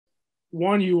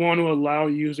one, you want to allow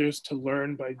users to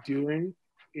learn by doing.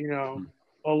 You know,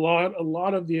 a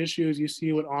lot of the issues you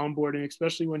see with onboarding,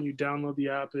 especially when you download the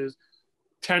app, is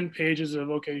 10 pages of,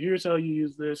 okay, here's how you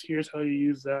use this, here's how you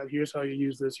use that, here's how you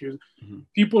use this.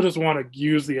 People just want to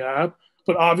use the app,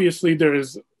 but obviously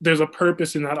there's a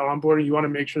purpose in that onboarding. You want to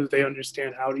make sure that they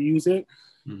understand how to use it.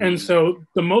 And so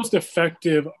the most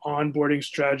effective onboarding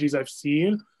strategies I've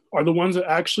seen are the ones that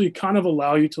actually kind of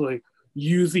allow you to like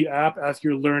use the app as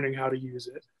you're learning how to use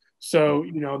it. So,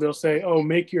 you know, they'll say, oh,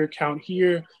 make your account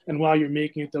here. And while you're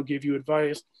making it, they'll give you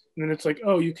advice. And then it's like,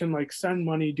 oh, you can like send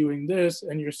money doing this,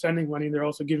 and you're sending money. They're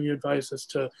also giving you advice as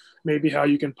to maybe how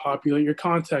you can populate your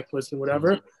contact list and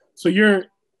whatever. So you're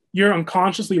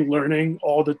unconsciously learning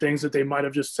all the things that they might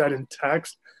have just said in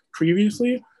text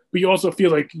previously, but you also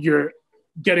feel like you're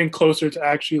getting closer to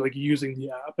actually like using the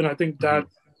app. And I think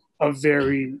that's a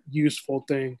very useful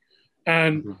thing.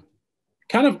 And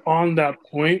kind of on that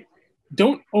point,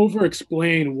 don't over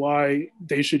explain why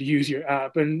they should use your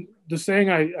app. And the saying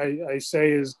I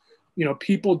say is, you know,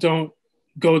 people don't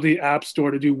go to the app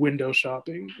store to do window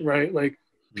shopping, right? Like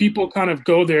people kind of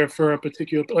go there for a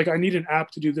particular, like, I need an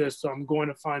app to do this, so I'm going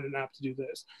to find an app to do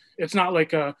this. It's not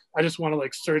like I just want to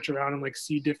like search around and like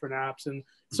see different apps. And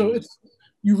so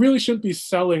you really shouldn't be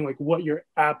selling like what your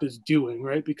app is doing,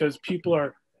 right? Because people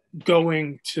are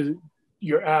going to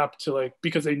your app to like,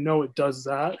 because they know it does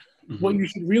that. What you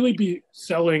should really be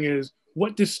selling is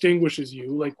what distinguishes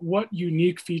you, like what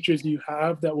unique features do you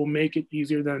have that will make it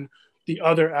easier than the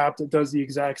other app that does the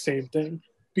exact same thing.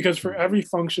 Because for every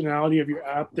functionality of your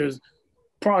app, there's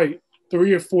probably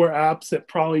 3 or 4 apps that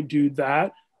probably do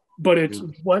that, but it's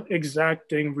what exact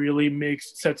thing really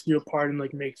sets you apart and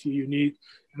like makes you unique.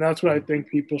 And that's what I think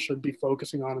people should be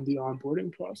focusing on in the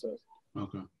onboarding process.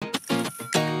 Okay.